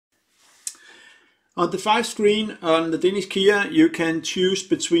On the 5 screen on the Danish Keyer, you can choose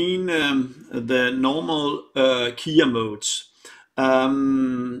between the normal keyer modes.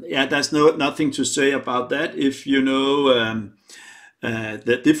 Yeah, there's nothing to say about that. If you know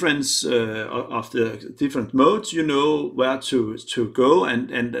the difference of the different modes, you know where to go,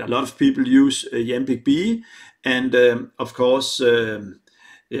 and a lot of people use Yambic B, and of course,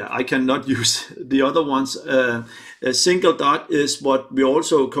 yeah, I cannot use the other ones. A single dot is what we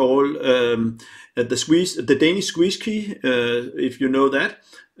also call the Danish squeeze key, if you know that.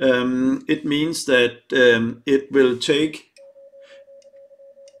 It means that it will take,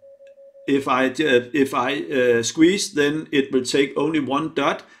 if I squeeze, then it will take only one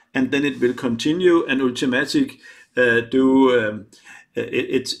dot, and then it will continue and automatic do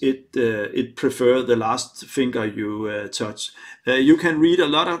it prefer the last finger you touch. You can read a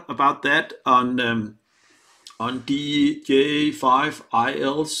lot about that on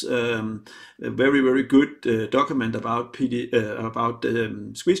DJ5IL's very good document about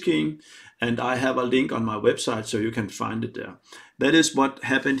squeeze keying, and I have a link on my website so you can find it there. That is what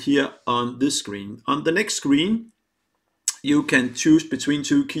happened here on this screen. On the next screen, you can choose between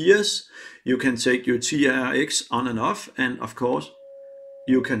 2 keyers. You can take your TRX on and off, and of course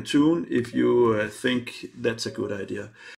you can tune if you think that's a good idea.